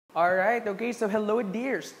All right, okay, so hello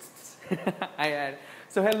dears. Ayan.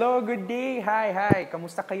 So hello, good day. Hi.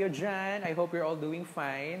 Kamusta kayo dyan? I hope you're all doing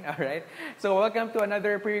fine. All right. So welcome to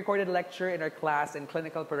another pre-recorded lecture in our class in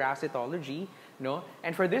clinical parasitology, no?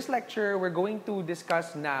 And for this lecture, we're going to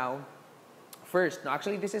discuss now first. No,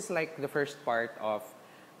 actually this is like the first part of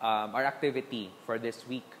our activity for this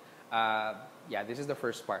week. Yeah, this is the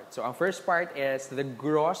first part. So our first part is the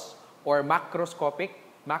gross or macroscopic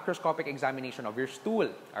examination of your stool.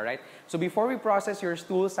 All right. So before we process your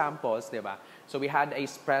stool samples, diba? So we had a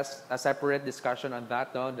separate discussion on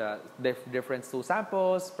that, no? The different stool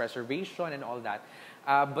samples, preservation, and all that.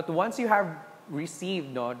 But once you have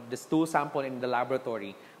received, no, the stool sample in the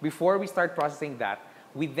laboratory, before we start processing that,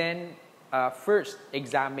 we then first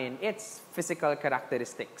examine its physical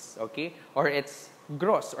characteristics, okay, or its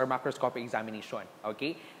gross or macroscopic examination,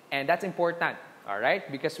 okay, and that's important. All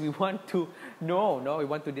right, because we want to know, we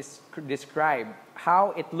want to describe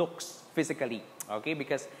how it looks physically, okay,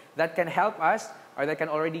 because that can help us, or that can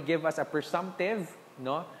already give us a presumptive,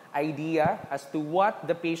 idea as to what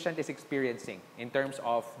the patient is experiencing in terms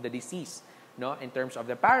of the disease, in terms of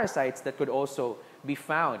the parasites that could also be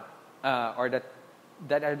found, or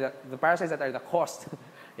that are the parasites that are the cause.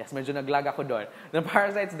 Yes, medyo naglag ako doon. The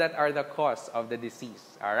parasites that are the cause of the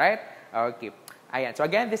disease. All right? Okay. Ayan. So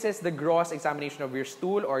again, this is the gross examination of your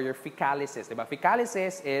stool or your fecalysis. Diba?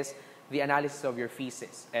 Fecalysis is the analysis of your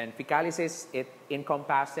feces. And fecalysis, it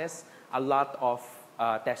encompasses a lot of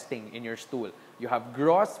testing in your stool. You have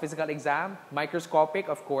gross physical exam, microscopic,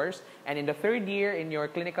 of course, and in the third year in your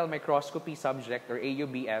clinical microscopy subject or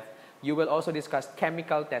AUBF, you will also discuss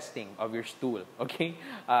chemical testing of your stool, okay?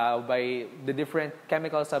 By the different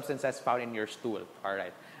chemical substances found in your stool, all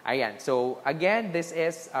right? Ayan. So again, this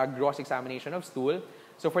is a gross examination of stool.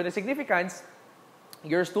 So for the significance,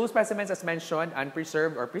 your stool specimens, as mentioned,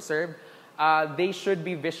 unpreserved or preserved, they should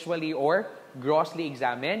be visually or grossly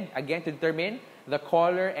examined, again, to determine the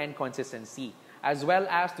color and consistency, as well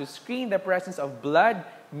as to screen the presence of blood,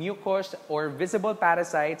 mucus, or visible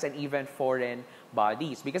parasites, and even foreign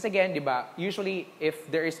bodies. Because again, diba, usually if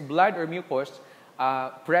there is blood or mucus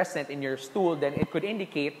present in your stool, then it could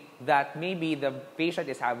indicate that maybe the patient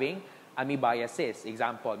is having amoebiasis,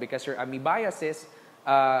 example, because your amoebiasis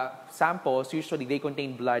samples, usually they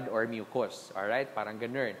contain blood or mucus, all right? Parang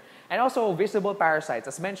ganun. And also visible parasites.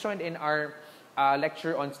 As mentioned in our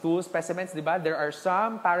lecture on stool specimens, diba? There are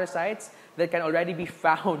some parasites that can already be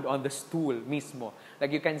found on the stool mismo.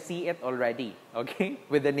 Like you can see it already, okay?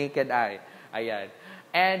 With the naked eye. Ayan.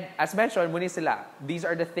 And as mentioned, muna sila, these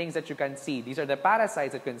are the things that you can see. These are the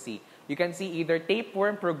parasites that you can see. You can see either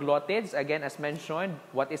tapeworm proglottids. Again, as mentioned,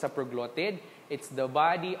 what is a proglottid? It's the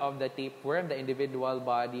body of the tapeworm, the individual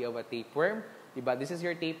body of a tapeworm. Diba? This is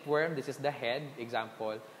your tapeworm. This is the head,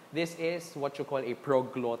 example. This is what you call a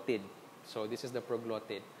proglottid. So this is the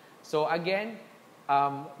proglottid. So again,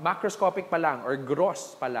 macroscopic pa lang or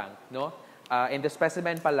gross pa lang, no? In the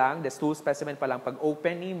specimen pa lang, the stool specimen pa lang, pag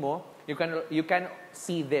open mo, you can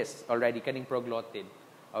see this already, kaning proglottid.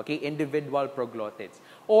 Okay, individual proglottids.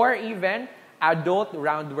 Or even adult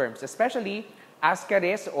roundworms, especially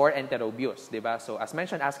Ascaris or Enterobius, diba? So as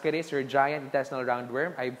mentioned, Ascaris, your giant intestinal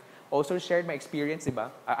roundworm. I've also shared my experience,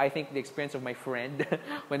 diba? I think the experience of my friend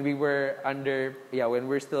when we were when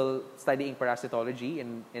we're still studying parasitology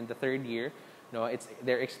in the third year. No, it's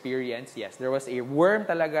their experience. Yes, there was a worm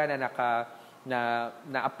talaga na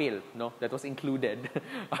appeal, no, that was included,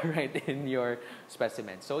 all right, in your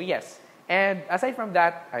specimen. So yes, and aside from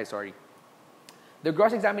that, the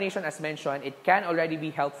gross examination, as mentioned, it can already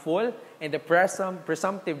be helpful in the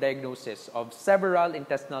presumptive diagnosis of several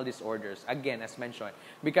intestinal disorders. Again, as mentioned,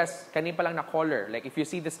 because kanin pa lang na color, like if you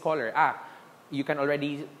see this color, you can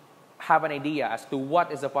already have an idea as to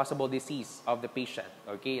what is the possible disease of the patient.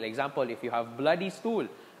 Okay, like example, if you have bloody stool,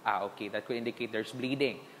 okay, that could indicate there's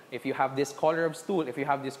bleeding. If you have this color of stool, if you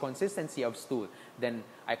have this consistency of stool, then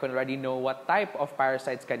I can already know what type of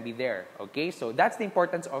parasites can be there. Okay, so that's the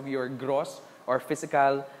importance of your gross or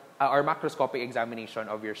physical or macroscopic examination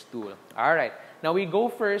of your stool. All right, now we go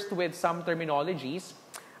first with some terminologies.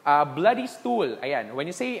 Bloody stool, ayan, when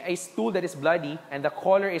you say a stool that is bloody and the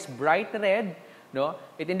color is bright red, no,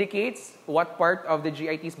 it indicates what part of the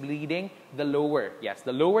GIT is bleeding, the lower. Yes,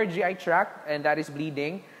 the lower GI tract, and that is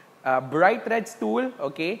bleeding. Bright red stool,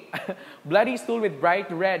 okay? Bloody stool with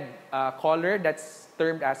bright red color, that's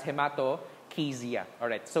termed as hematochezia. All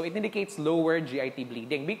right, so it indicates lower GIT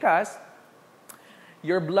bleeding because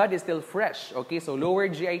your blood is still fresh, okay? So lower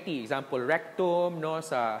GIT, example, rectum, no,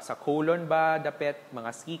 sa colon ba, dapet,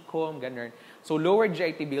 mga cecum, ganun. So lower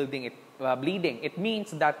GIT bleeding, it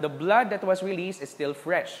means that the blood that was released is still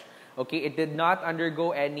fresh. Okay, it did not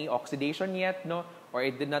undergo any oxidation yet, no, or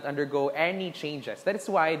it did not undergo any changes. That is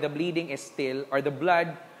why the bleeding is still, or the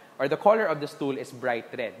blood, or the color of the stool is bright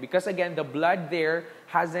red. Because again, the blood there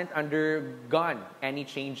hasn't undergone any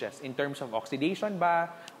changes in terms of oxidation ba,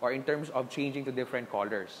 or in terms of changing to different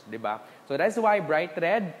colors, diba? So that's why bright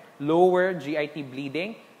red, lower GIT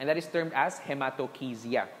bleeding, and that is termed as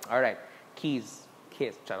hematochezia. All right, kiss.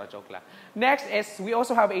 Chara joke lang. Next is, we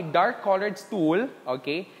also have a dark colored stool,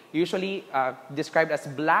 okay? Usually described as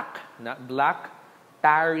black, black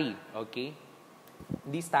tarry, okay?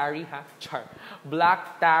 This tarry, ha? Char.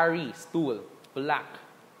 Black tarry stool. Black.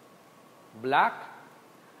 Black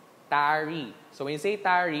tarry. So when you say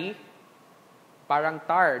tarry, parang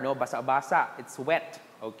tar, no? Basa-basa. It's wet,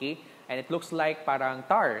 okay? And it looks like parang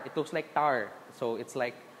tar. It looks like tar. So it's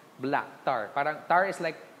like black tar. Parang tar is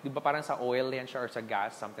like, di ba parang sa oil yan siya or sa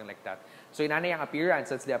gas, something like that. So inana yung appearance,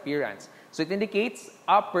 that's the appearance. So it indicates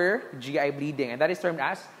upper GI bleeding, and that is termed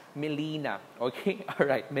as melena. Okay?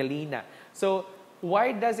 Alright, melena. So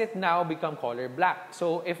why does it now become color black?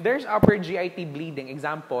 So if there's upper GIT bleeding,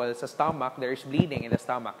 example, sa stomach, there's bleeding in the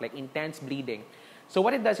stomach, like intense bleeding. So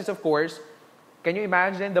what it does is, of course, can you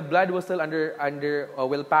imagine the blood will still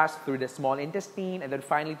will pass through the small intestine and then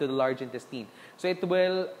finally to the large intestine. So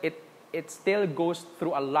it still goes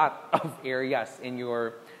through a lot of areas in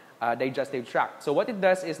your digestive tract. So what it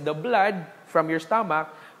does is the blood from your stomach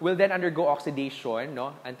will then undergo oxidation,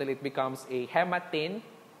 no, until it becomes a hematin,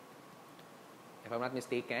 if I'm not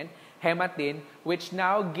mistaken, hematin, which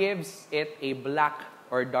now gives it a black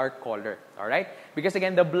or dark color, all right? Because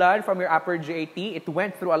again, the blood from your upper GIT, it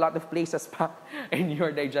went through a lot of places in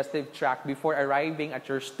your digestive tract before arriving at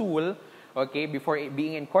your stool, okay, before it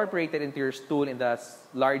being incorporated into your stool in the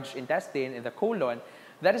large intestine, in the colon.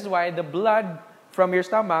 That is why the blood from your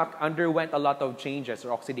stomach underwent a lot of changes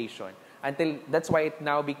or oxidation. That's why it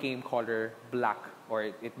now became color black, or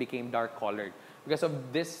it became dark colored. Because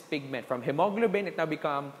of this pigment. From hemoglobin, it now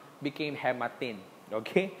became hematin.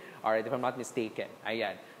 Okay? Alright, if I'm not mistaken.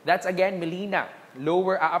 Ayan. That's again, melena.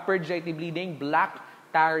 Upper GIT bleeding, black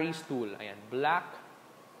tarry stool. Ayan. Black,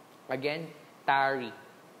 again, tarry.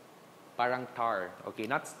 Parang tar. Okay,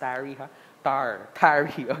 not starry, ha?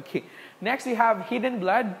 Tarry. Okay. Next, we have hidden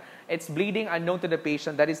blood. It's bleeding unknown to the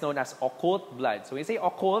patient. That is known as occult blood. So when you say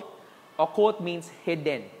occult, occult means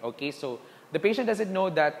hidden. Okay, so the patient doesn't know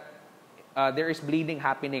that there is bleeding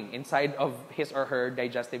happening inside of his or her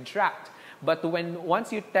digestive tract. But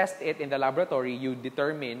once you test it in the laboratory, you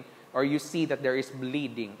determine or you see that there is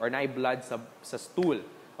bleeding or na blood sa stool.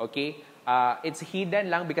 Okay? It's hidden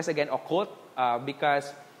lang because again, occult,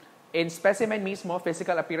 because in specimen mismo,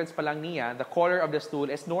 physical appearance pa lang niya, the color of the stool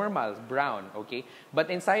is normal, brown, okay? But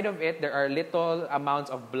inside of it, there are little amounts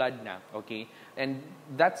of blood na, okay? And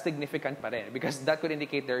that's significant pa rin because that could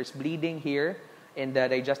indicate there is bleeding here in the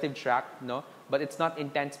digestive tract, no? But it's not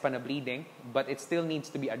intense pa na bleeding, but it still needs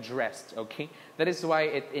to be addressed, okay? That is why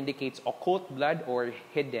it indicates occult blood or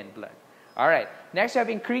hidden blood. All right, next we have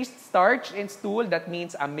increased starch in stool. That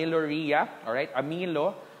means amyloria, all right?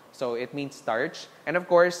 Amylo. So it means starch. And of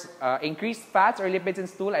course, increased fats or lipids in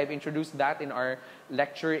stool, I've introduced that in our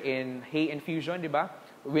lecture in hay infusion, diba?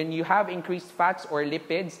 When you have increased fats or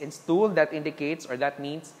lipids in stool, that indicates or that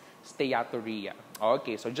means steatorrhea.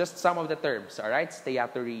 Okay, so just some of the terms, all right?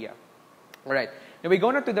 Steatorrhea. All right, now we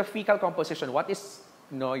go now to the fecal composition. What is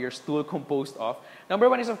your stool composed of? Number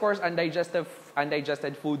one is, of course,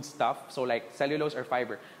 undigested food stuff, so like cellulose or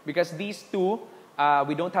fiber. Because these two,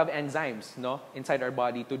 we don't have enzymes inside our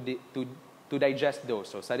body to digest those.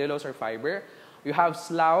 So cellulose or fiber. You have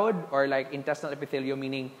slough or like intestinal epithelium,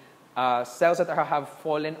 meaning cells that have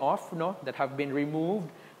fallen off, that have been removed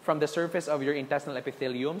from the surface of your intestinal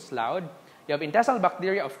epithelium, slough. You have intestinal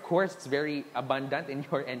bacteria, of course, it's very abundant in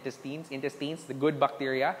your intestines, the good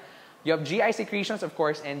bacteria. You have GI secretions, of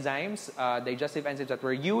course, enzymes, digestive enzymes that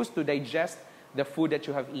were used to digest the food that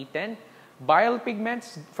you have eaten. Bile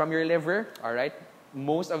pigments from your liver, all right?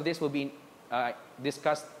 Most of this will be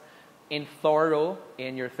discussed in thorough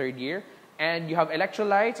in your third year. And you have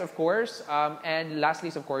electrolytes, of course, and lastly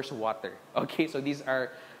is, of course, water. Okay, so these are,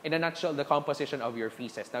 in a nutshell, the composition of your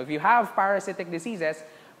feces. Now, if you have parasitic diseases,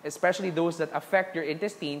 especially those that affect your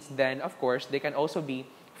intestines, then, of course, they can also be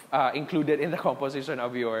included in the composition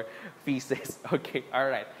of your feces. Okay, all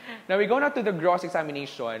right. Now, we go now to the gross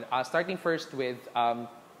examination, starting first with,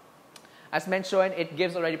 as mentioned, it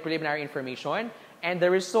gives already preliminary information, and the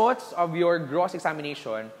results of your gross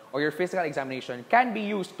examination or your physical examination can be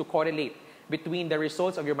used to correlate between the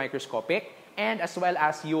results of your microscopic and as well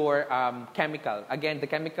as your chemical. Again, the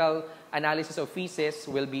chemical analysis of feces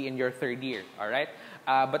will be in your third year, all right?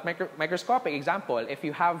 But microscopic example, if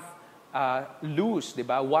you have loose,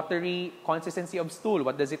 diba? Watery consistency of stool.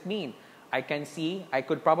 What does it mean? I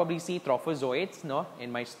could probably see trophozoites, no,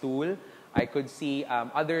 in my stool. I could see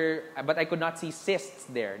but I could not see cysts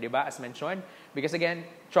there, diba? As mentioned, because again,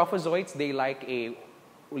 trophozoites, they like a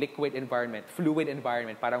liquid environment, fluid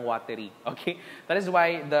environment, parang watery, okay? That is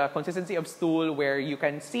why the consistency of stool where you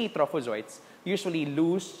can see trophozoites, usually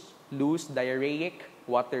loose, diarrheic,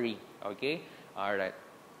 watery, okay? All right.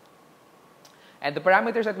 And the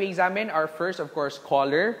parameters that we examine are first, of course,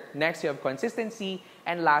 color. Next, you have consistency.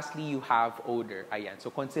 And lastly, you have odor. Ayan. So,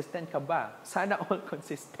 consistent ka ba? Sana all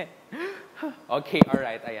consistent. Okay, all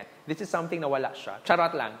right. Ayan. This is something na wala siya.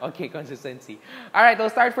 Charot lang. Okay, consistency. All right, we'll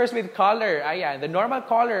start first with color. Ayan. The normal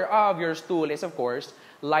color of your stool is, of course,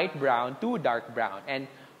 light brown to dark brown. And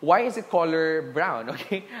why is it color brown?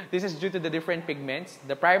 Okay, this is due to the different pigments.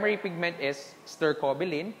 The primary pigment is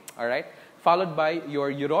stercobilin. All right. Followed by your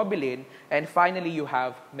urobilin, and finally you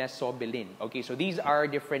have mesobilin. Okay, so these are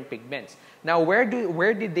different pigments. Now, where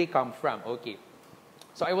did they come from? Okay,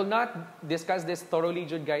 so I will not discuss this thoroughly,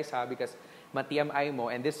 Jude, guys, because matiyam ay mo,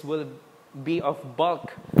 and this will be of bulk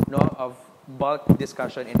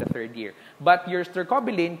discussion in the third year. But your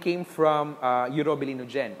stercobilin came from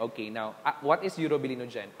urobilinogen. Okay, now what is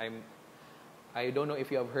urobilinogen? I don't know if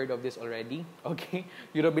you have heard of this already. Okay,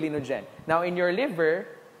 urobilinogen. Now, in your liver,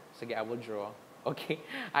 sige, I will draw. Okay.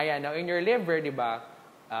 Ayan. Now, in your liver, di ba,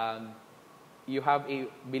 you have a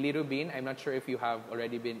bilirubin. I'm not sure if you have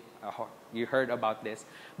already you heard about this.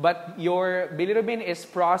 But your bilirubin is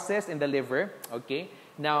processed in the liver. Okay.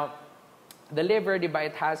 Now, the liver, di ba,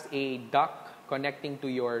 it has a duct connecting to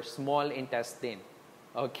your small intestine.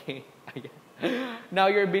 Okay. Now,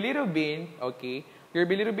 your bilirubin, okay, your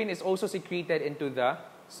bilirubin is also secreted into the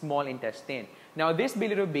small intestine. Now, this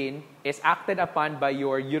bilirubin is acted upon by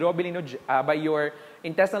your by your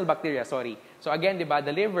intestinal bacteria, sorry. So again, di ba,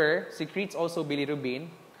 the liver secretes also bilirubin.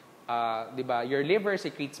 Di ba, your liver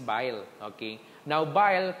secretes bile, okay? Now,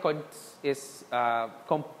 bile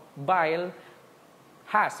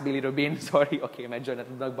has bilirubin, sorry, okay, medyo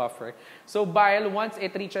nag-buffer. So, bile, once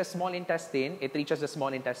it reaches the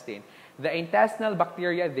small intestine. The intestinal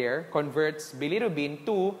bacteria there converts bilirubin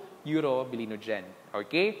to urobilinogen.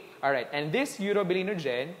 Okay? Alright, and this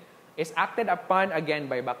urobilinogen is acted upon again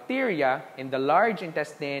by bacteria in the large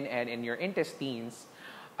intestine and in your intestines,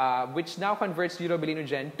 which now converts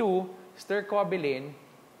urobilinogen to stercobilin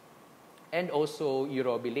and also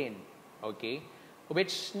urobilin. Okay?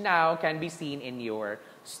 Which now can be seen in your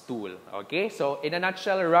stool. Okay? So, in a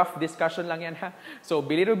nutshell, rough discussion lang yan, ha? So,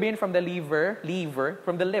 bilirubin from the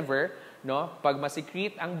liver, no? Pag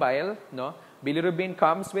masecrete ang bile, no? Bilirubin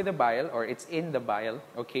comes with the bile, or it's in the bile,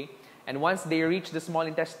 okay? And once they reach the small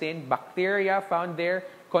intestine, bacteria found there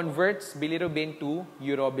converts bilirubin to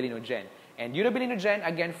urobilinogen. And urobilinogen,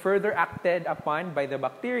 again, further acted upon by the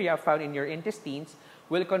bacteria found in your intestines,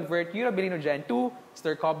 will convert urobilinogen to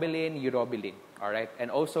stercobilin, urobilin, all right?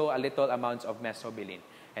 And also a little amounts of mesobilin.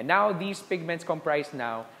 And now these pigments comprise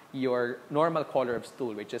now your normal color of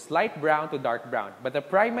stool, which is light brown to dark brown. But the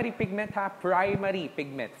primary pigment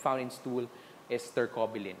found in stool is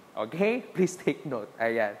stercobilin. Okay? Please take note.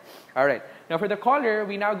 Ayan. Alright. Now for the color,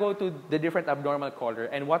 we now go to the different abnormal color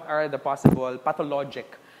and what are the possible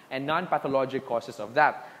pathologic and non-pathologic causes of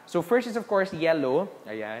that. So first is of course yellow.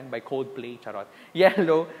 Ayan, by Coldplay, charot.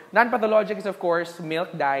 Yellow. Non-pathologic is of course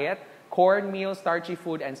milk diet, cornmeal, starchy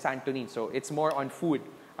food, and santonin. So it's more on food.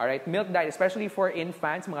 Alright? Milk diet, especially for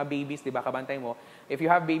infants, mga babies, di ba, kabantay mo. If you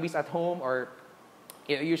have babies at home or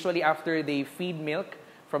usually after they feed milk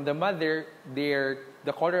from the mother, the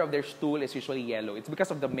color of their stool is usually yellow. It's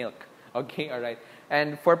because of the milk. Okay, all right.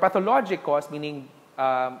 And for pathologic cause, meaning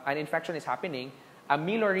an infection is happening,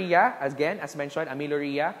 amyloria, again, as mentioned,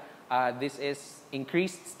 amyloria, this is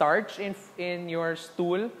increased starch in your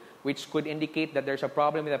stool, which could indicate that there's a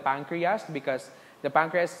problem with the pancreas because the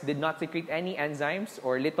pancreas did not secrete any enzymes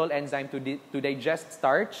or little enzyme to digest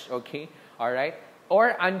starch. Okay, all right.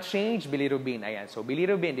 Or unchanged bilirubin. Ayan. So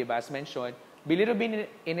bilirubin, di ba, as mentioned, bilirubin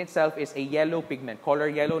in itself is a yellow pigment. Color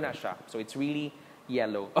yellow na siya. So it's really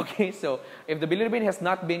yellow. Okay, so if the bilirubin has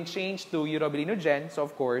not been changed to urobilinogen, so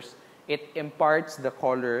of course, it imparts the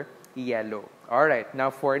color yellow. Alright,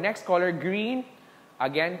 now for next color, green.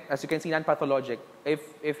 Again, as you can see, non-pathologic.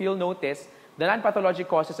 If you'll notice, the non-pathologic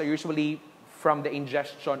causes are usually from the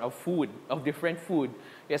ingestion of food, of different food,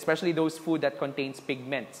 especially those food that contains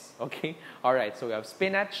pigments. Okay, alright, so we have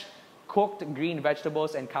spinach, cooked green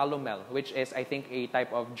vegetables, and calomel, which is, I think, a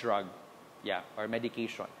type of drug, yeah, or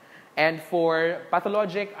medication. And for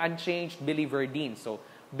pathologic, unchanged biliverdin. So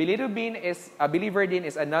biliverdin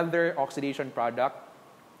is another oxidation product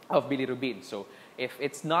of bilirubin. So If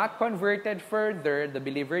it's not converted further, the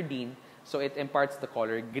biliverdin, so it imparts the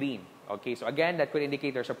color green. Okay, so again, that could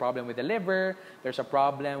indicate there's a problem with the liver, there's a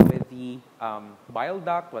problem with the bile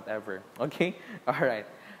duct, whatever. Okay, all right.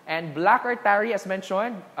 And black or tarry, as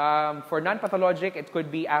mentioned, for non-pathologic, it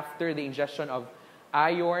could be after the ingestion of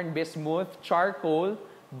iron, bismuth, charcoal,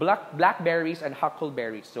 blackberries, and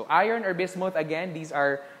huckleberries. So iron or bismuth, again, these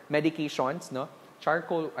are medications, no?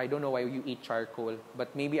 Charcoal, I don't know why you eat charcoal,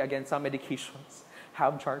 but maybe, again, some medications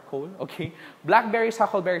have charcoal, okay? Blackberries,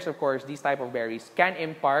 huckleberries, of course, these type of berries can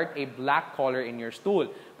impart a black color in your stool.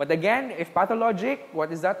 But again, if pathologic,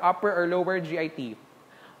 what is that? Upper or lower GIT?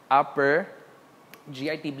 Upper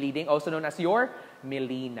GIT bleeding, also known as your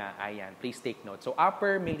melena. Ayan, please take note. So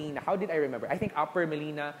upper melena, how did I remember? I think upper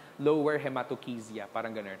melena, lower hematochezia,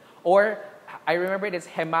 parang ganun. Or I remember it as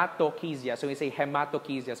hematochezia. So we say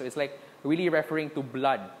hematochezia. So it's like really referring to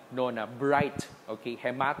blood, no, na bright, okay,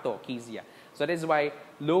 hematochezia. So that is why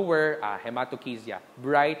lower hematochezia,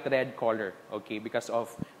 bright red color, okay, because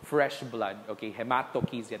of fresh blood, okay,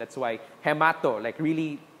 hematochezia. That's why hemato, like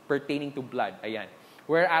really pertaining to blood, ayan.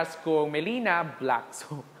 Whereas kung melena, black,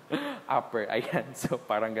 so upper, ayan, so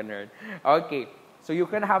parang ganun. Okay, so you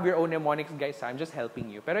can have your own mnemonics, guys. I'm just helping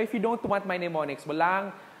you. Pero if you don't want my mnemonics,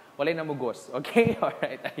 walay namugos, okay?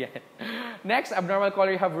 Alright, ayan. Next, abnormal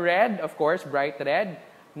color, you have red, of course, bright red.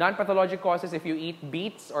 Non-pathologic causes if you eat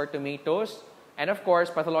beets or tomatoes. And of course,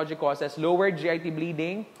 pathologic causes, lower GIT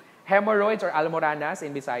bleeding, hemorrhoids or almoranas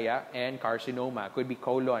in Bisaya, and carcinoma. Could be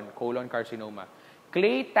colon carcinoma.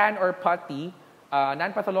 Clay, tan, or putty,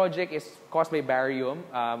 non-pathologic is caused by barium.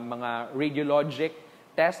 Mga radiologic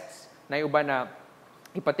tests na iba na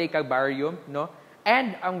ipatake ang barium, no?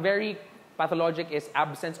 And ang very pathologic is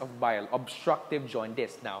absence of bile, obstructive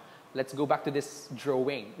jaundice. Now, let's go back to this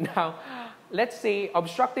drawing. Now, let's say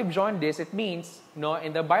obstructive jaundice, it means, no,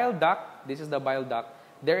 in the bile duct, this is the bile duct,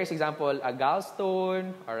 there is, example, a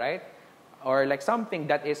gallstone, all right? Or like something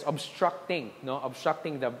that is obstructing, no,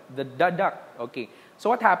 obstructing the duct, okay? So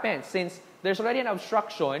what happens? Since there's already an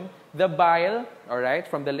obstruction, the bile, all right,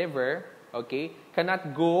 from the liver, okay,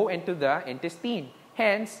 cannot go into the intestine.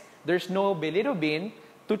 Hence, there's no bilirubin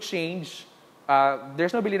to change,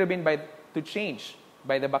 to change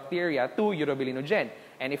by the bacteria to urobilinogen.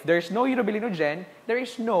 And if there's no urobilinogen, there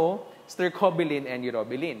is no stercobilin and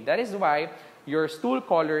urobilin. That is why your stool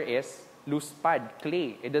color is loose pad,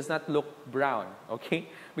 clay. It does not look brown, okay?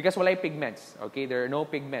 Because walay pigments, okay? There are no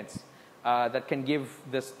pigments that can give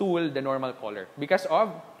the stool the normal color because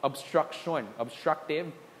of obstruction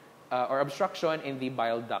in the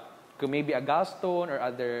bile duct. Could maybe a gallstone or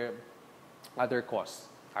other cause.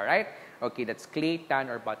 All right? Okay, that's clay, tan,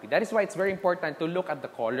 or putty. That is why it's very important to look at the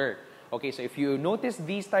color. Okay, so if you notice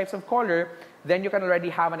these types of color, then you can already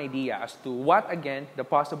have an idea as to what, again, the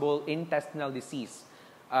possible intestinal disease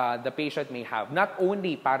the patient may have. Not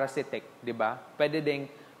only parasitic, di ba? Pwede ding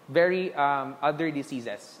very other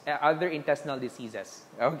diseases, other intestinal diseases.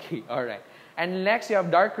 Okay, all right. And next, you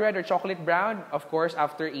have dark red or chocolate brown, of course,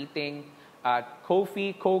 after eating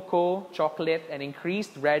coffee, cocoa, chocolate, and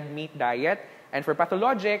increased red meat diet. And for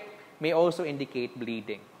pathologic, may also indicate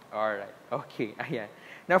bleeding. All right, okay, ayan.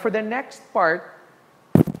 Now for the next part,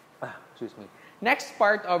 excuse me. Next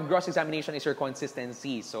part of gross examination is your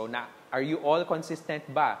consistency. So, are you all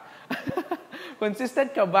consistent ba?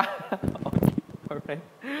 Consistent ka ba? Okay, all right.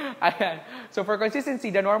 Ayan. So for consistency,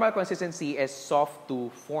 the normal consistency is soft to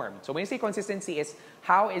form. So when you say consistency is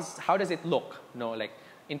how does it look? No, like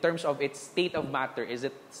in terms of its state of matter, is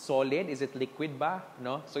it solid? Is it liquid ba?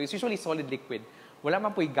 No? So it's usually solid liquid. Wala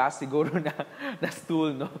man po'y gas siguro na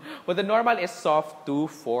stool, no? But the normal is soft to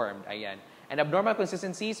formed. Ayan. And abnormal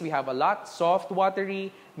consistencies, we have a lot. Soft,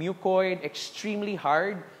 watery, mucoid, extremely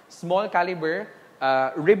hard, small caliber,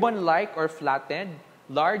 ribbon-like or flattened,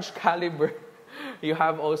 large caliber. You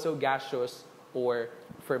have also gaseous or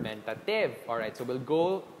fermentative. All right, so we'll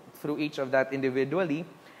go through each of that individually.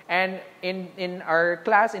 And in our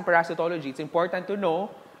class in parasitology, it's important to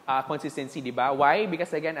know consistency, di ba? Why?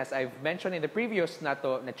 Because again, as I've mentioned in the previous na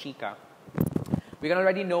chika, we can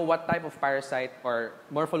already know what type of parasite or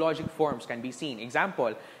morphologic forms can be seen.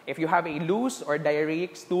 Example, if you have a loose or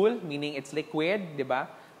diarrheic stool, meaning it's liquid, di ba?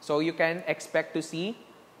 So you can expect to see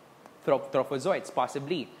trophozoites,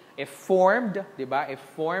 possibly. If formed, di ba? If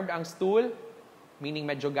formed ang stool, meaning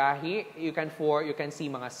medyo gahi, you can see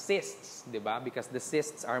mga cysts, di ba? Because the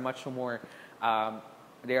cysts are much more,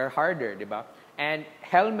 they are harder, di ba? And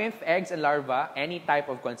helminth, eggs, and larvae, any type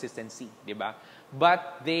of consistency, di ba?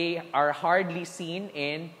 But they are hardly seen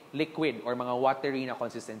in liquid or mga watery na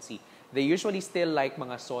consistency. They usually still like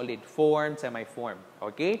mga solid, formed, semi-formed.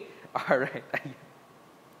 Okay? All right.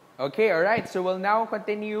 Okay, all right. So we'll now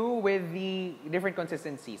continue with the different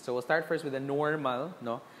consistencies. So we'll start first with the normal,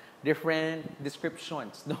 no? Different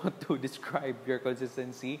descriptions, no, to describe your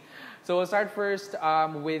consistency. So we'll start first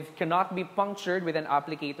with cannot be punctured with an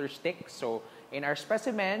applicator stick. So in our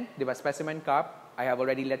specimen, diba, specimen cup, I have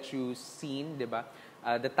already let you seen, diba,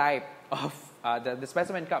 the type of the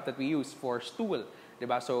specimen cup that we use for stool,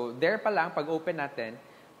 diba? So there pa lang, pag open natin,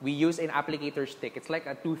 we use an applicator stick. It's like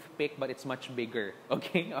a toothpick, but it's much bigger.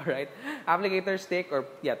 Okay, all right? Applicator stick or,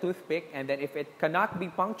 yeah, toothpick. And then if it cannot be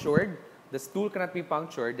punctured, the stool cannot be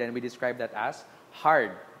punctured, then we describe that as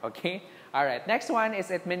hard. Okay? All right. Next one is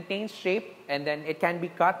it maintains shape, and then it can be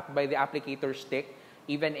cut by the applicator stick.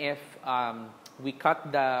 Even if we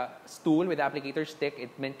cut the stool with the applicator stick, it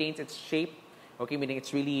maintains its shape. Okay, meaning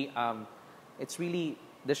it's really,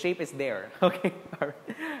 the shape is there. Okay? All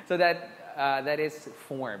right. So that is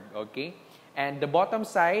formed, okay? And the bottom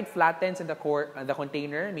side flattens in the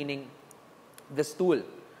container, meaning the stool.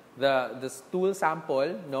 The stool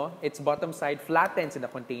sample, no, its bottom side flattens in the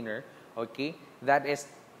container, okay? That is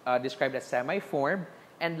described as semi-formed.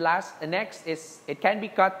 And next is, it can be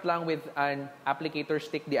cut lang with an applicator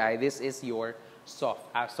stick DI. This is your soft.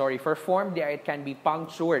 For formed DI, it can be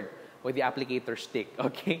punctured with the applicator stick,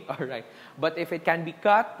 okay? All right. But if it can be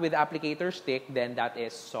cut with the applicator stick, then that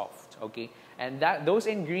is soft, okay? And those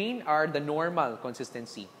in green are the normal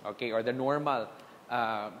consistency, okay? Or the normal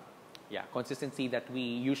consistency that we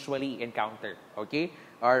usually encounter, okay?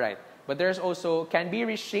 All right. But there's also, can be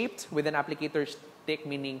reshaped with an applicator stick,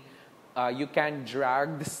 meaning you can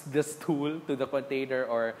drag the stool to the container,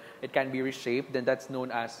 or it can be reshaped, then that's known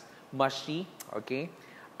as mushy, okay?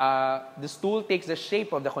 The stool takes the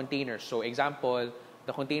shape of the container. So example,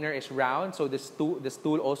 the container is round, so the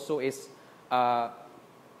stool also is,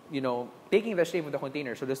 taking the shape of the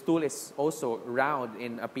container. So the stool is also round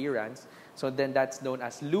in appearance. So then that's known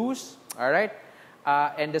as loose, all right?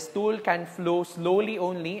 And the stool can flow slowly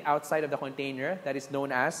only outside of the container. That is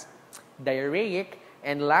known as diarrheic.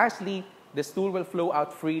 And lastly, the stool will flow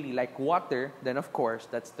out freely like water. Then of course,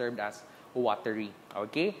 that's termed as watery,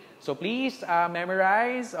 okay? So please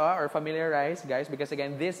memorize or familiarize, guys, because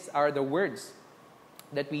again, these are the words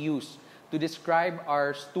that we use to describe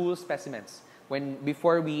our stool specimens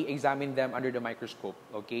before we examine them under the microscope,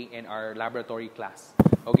 okay, in our laboratory class.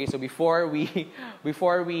 Okay, so before we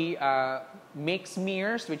make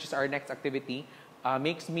smears, which is our next activity,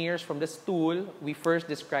 make smears from the stool, we first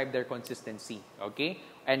describe their consistency, okay,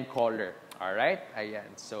 and color. All right,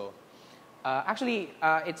 ayan. So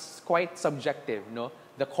it's quite subjective, no?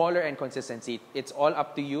 The color and consistency, it's all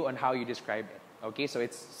up to you on how you describe it. Okay, so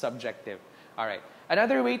it's subjective. All right.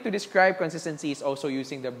 Another way to describe consistency is also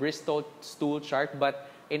using the Bristol stool chart, but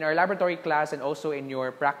in our laboratory class and also in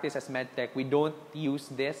your practice as medtech, we don't use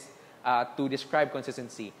this to describe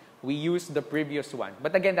consistency. We use the previous one.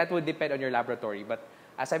 But again, that would depend on your laboratory. But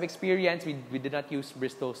as I've experienced, we did not use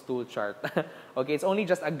Bristol stool chart. Okay, it's only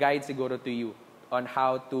just a guide siguro to you on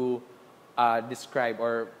how to describe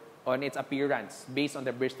or on its appearance based on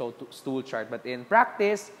the Bristol stool chart. But in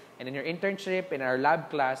practice and in your internship, in our lab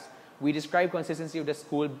class, we describe consistency of the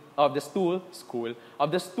stool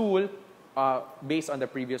based on the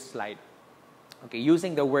previous slide. Okay,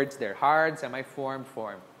 using the words there, hard, semi-formed,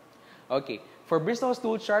 formed. Okay, for Bristol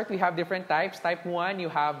stool chart, we have different types. Type 1, you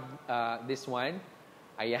have this one.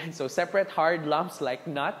 Ayan, so separate hard lumps like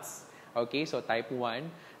nuts. Okay, so type 1.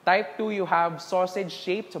 Type 2, you have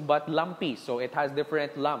sausage-shaped but lumpy. So it has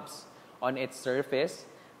different lumps on its surface.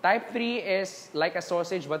 Type 3 is like a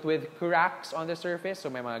sausage but with cracks on the surface. So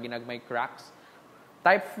may mga ginagmay cracks.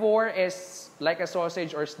 Type 4 is like a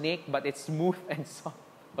sausage or snake but it's smooth and soft.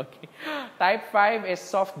 Okay. Type 5 is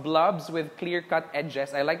soft blobs with clear-cut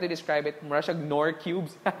edges. I like to describe it mura siyang Knorr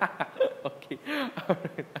cubes. Okay.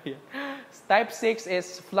 Type 6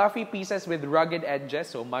 is fluffy pieces with rugged edges,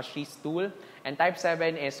 so mushy stool. And type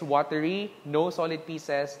 7 is watery, no solid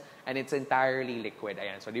pieces, and it's entirely liquid.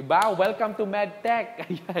 Ayan. So, diba? Welcome to MedTech.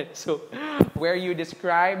 Ayan. So, where you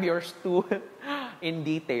describe your stool in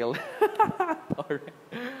detail. Alright.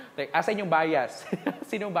 Like, asan yung bias?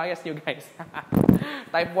 Sinong bias nyo, guys?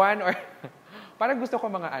 Type 1 or... Parang gusto ko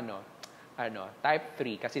mga type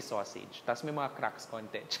 3 kasi sausage. Tapos may mga cracks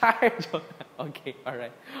konti. Okay,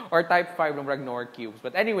 alright. Or type 5 ng Knorr cubes.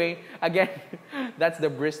 But anyway, again, that's the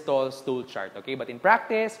Bristol stool chart. Okay, but in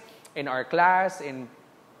practice, in our class, in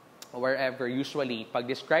wherever, usually, pag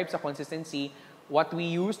describe sa consistency, what we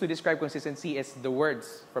use to describe consistency is the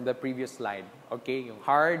words from the previous slide. Okay, yung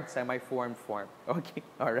hard, semi-formed, form. Okay,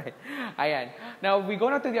 alright. Ayan. Now, we go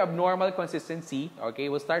now to the abnormal consistency. Okay,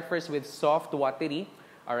 we'll start first with soft, watery.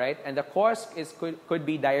 Alright, and the cause could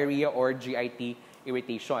be diarrhea or GIT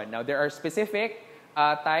irritation. Now, there are specific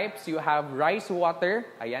types. You have rice water.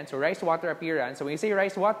 Ayan, so rice water appearance. So when you say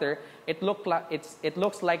rice water, it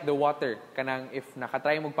looks like the water. Kanang if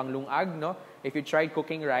nakatry mo panglungag, no? If you tried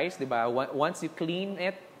cooking rice, diba? Once you clean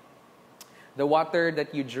it, the water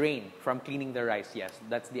that you drain from cleaning the rice, yes,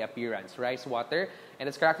 that's the appearance. Rice water, and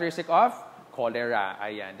it's characteristic of cholera.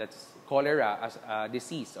 Ayan, that's cholera as a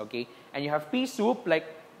disease, okay? And you have pea soup, like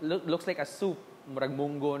looks like a soup, murag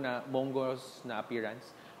mungos na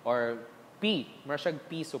appearance, or pea, murag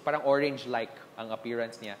pea soup, parang orange-like ang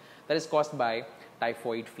appearance niya. That is caused by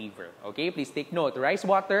typhoid fever. Okay, please take note. Rice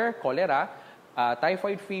water, cholera,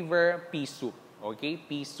 typhoid fever, pea soup. Okay,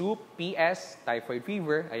 pea soup, PS, typhoid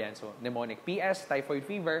fever. Ayan, so mnemonic. PS, typhoid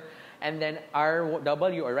fever. And then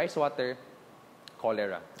RW, or rice water,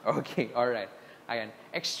 cholera. Okay, all right. Ayan.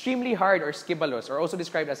 Extremely hard or scibalous, or also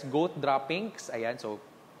described as goat droppings. Ayan, so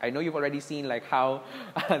I know you've already seen like how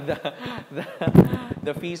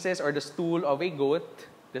the feces or the stool of a goat,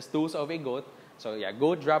 the stools of a goat. So yeah,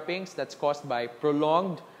 goat droppings, that's caused by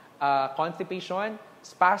prolonged constipation,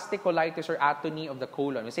 spastic colitis, or atony of the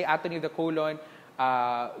colon. We say atony of the colon,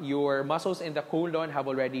 your muscles in the colon have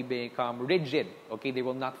already become rigid. Okay, they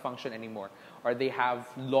will not function anymore, or they have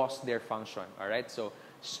lost their function. All right, so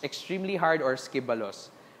extremely hard or scibalous.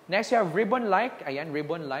 Next, you have ribbon-like. Ayan,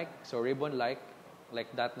 ribbon-like. So ribbon-like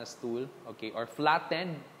that na stool. Okay, or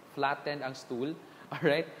flattened ang stool. All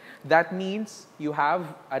right, that means you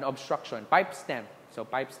have an obstruction, pipe stem. So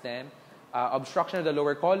pipe stem, obstruction of the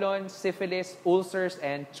lower colon, syphilis, ulcers,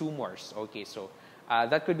 and tumors. Okay, so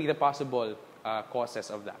that could be the possible causes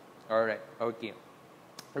of that. All right, okay.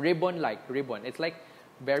 Ribbon-like, ribbon. It's like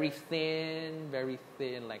very thin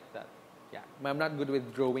like that. Yeah, I'm not good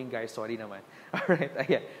with drawing, guys. Sorry naman. All right,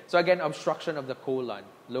 yeah. So again, obstruction of the colon,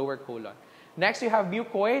 lower colon. Next, you have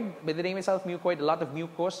mucoid. By the name itself, mucoid, a lot of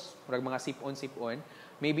mucus, mga sipon.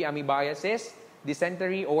 Maybe amoebiasis,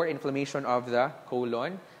 dysentery, or inflammation of the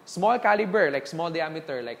colon. Small caliber, like small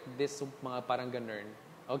diameter, like this, mga parang ganun.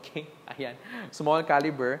 Okay, ayan. Small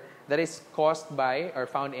caliber, that is caused by or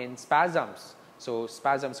found in spasms. So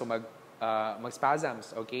spasms, so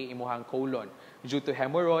mag-spasms, okay, imuhang colon, due to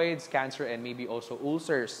hemorrhoids, cancer, and maybe also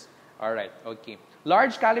ulcers. All right, okay.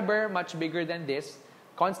 Large caliber, much bigger than this,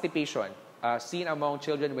 constipation. Seen among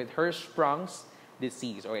children with Hirschsprung's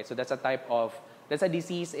disease. Okay, so that's a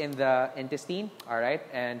disease in the intestine, all right,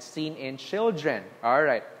 and seen in children, all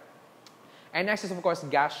right. And next is, of course,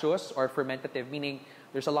 gaseous or fermentative, meaning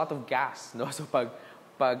there's a lot of gas, no? So pag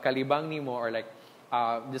kalibang nimo, or like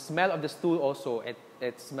the smell of the stool also,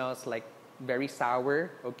 it smells like very sour,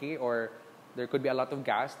 okay, or there could be a lot of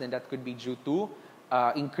gas, then that could be due to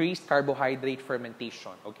increased carbohydrate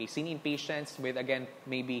fermentation, okay, seen in patients with, again,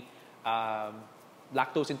 maybe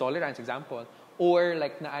lactose intolerance, example, or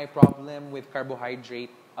like na problem with carbohydrate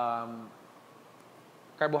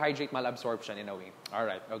malabsorption in a way. All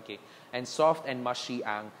right, okay. And soft and mushy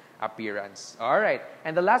ang appearance. All right.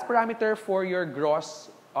 And the last parameter for your gross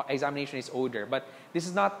examination is odor, but this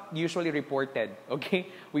is not usually reported, okay?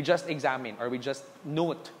 We just examine or we just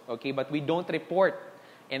note, okay? But we don't report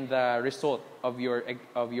in the result of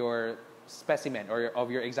your specimen or of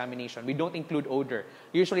your examination. We don't include odor.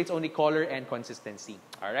 Usually it's only color and consistency.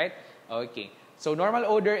 All right? Okay. So normal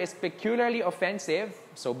odor is peculiarly offensive,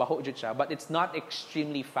 so baho jud siya, but it's not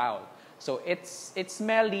extremely foul. So it's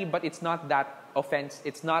smelly, but it's not that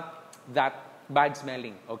it's not that bad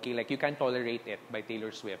smelling. Okay, like you can tolerate it, by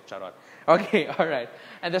Taylor Swift, charot. Okay, all right.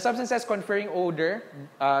 And the substances conferring odor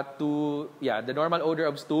the normal odor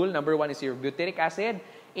of stool, number 1 is your butyric acid,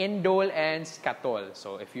 indole, and scatol.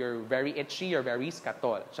 So if you're very itchy, you're very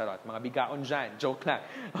scatol. Charot. Mga bigaon dyan. Joke lang.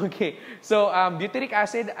 Okay. So butyric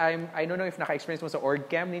acid, I don't know if naka-experience mo sa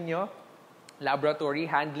OrgChem ninyo, laboratory,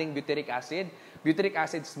 handling butyric acid. Butyric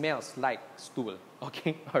acid smells like stool.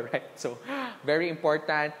 Okay? Alright. So very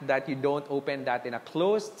important that you don't open that in a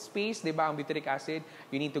closed space. Diba ang butyric acid?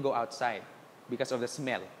 You need to go outside because of the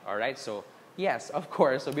smell. Alright? So yes, of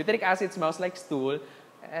course. So butyric acid smells like stool.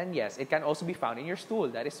 And yes, it can also be found in your stool.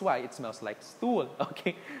 That is why it smells like stool.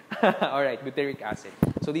 Okay? Alright, butyric acid.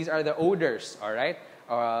 So these are the odors, alright?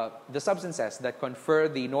 The substances that confer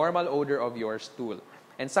the normal odor of your stool.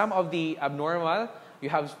 And some of the abnormal, you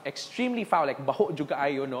have extremely foul, like baho juga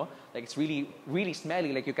ayo, no? Like it's really, really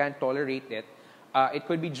smelly, like you can't tolerate it. It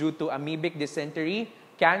could be due to amoebic dysentery,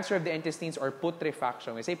 cancer of the intestines, or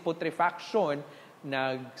putrefaction. When we say putrefaction,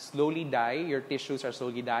 slowly die, your tissues are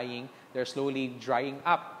slowly dying, they're slowly drying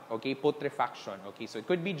up, okay, putrefaction, okay, so it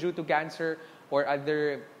could be due to cancer or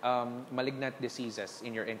other malignant diseases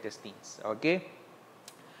in your intestines, okay.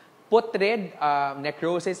 putrid,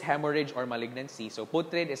 necrosis, hemorrhage, or malignancy. So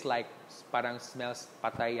putrid is like parang smells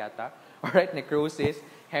patay yata. Alright, necrosis,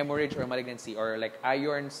 hemorrhage, or malignancy. Or like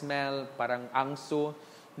iron smell, parang angso,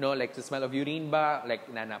 no, like the smell of urine ba, like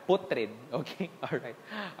nana, putrid. Okay,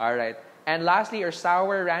 alright. And lastly, or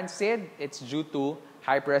sour, rancid, it's due to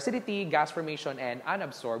hyperacidity, gas formation, and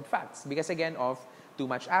unabsorbed fats. Because again, of too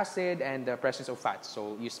much acid and the presence of fats.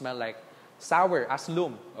 So you smell like sour,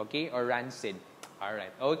 aslum, okay, or rancid.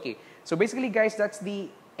 Alright, okay. So basically, guys, that's the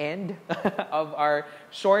end of our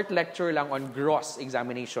short lecture lang on gross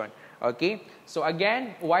examination. Okay? So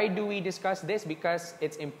again, why do we discuss this? Because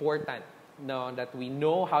it's important, no, that we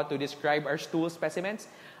know how to describe our stool specimens.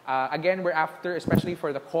 Again, we're after, especially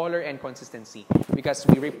for the color and consistency, because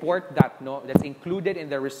we report that, no, that's included in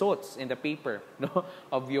the results in the paper, no,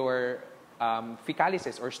 of your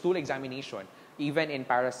fecalysis or stool examination, even in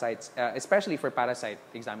parasites, especially for parasite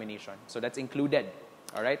examination. So that's included,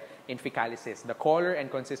 all right, in fecalysis, the color and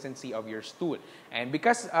consistency of your stool. And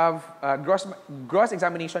because of gross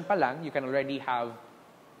examination pa lang, you can already have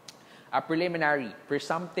a preliminary,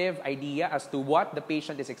 presumptive idea as to what the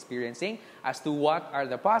patient is experiencing, as to what are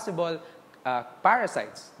the possible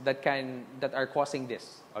parasites that are causing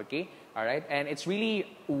this. Okay, all right, and it's really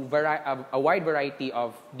a wide variety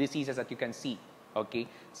of diseases that you can see. Okay,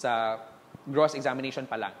 sa gross examination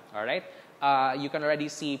pa lang. All right, you can already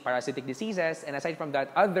see parasitic diseases, and aside from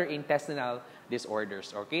that, other intestinal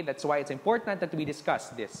disorders. Okay, that's why it's important that we discuss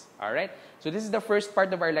this. All right, so this is the first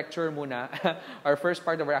part of our lecture muna, our first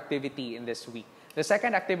part of our activity in this week. The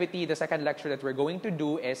second activity, the second lecture that we're going to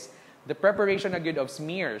do is the preparation agad of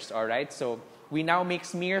smears. All right, so we now make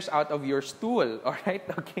smears out of your stool. All right,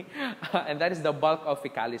 okay, and that is the bulk of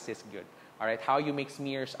fecalysis good. All right, how you make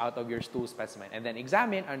smears out of your stool specimen and then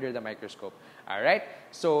examine under the microscope. All right,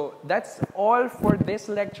 so that's all for this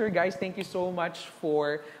lecture, guys. Thank you so much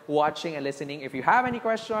for watching and listening. If you have any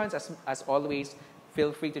questions, as always,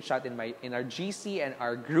 feel free to chat in our GC and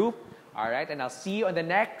our group. All right, and I'll see you on the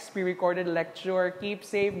next pre-recorded lecture. Keep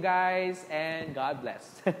safe, guys, and God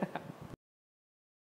bless.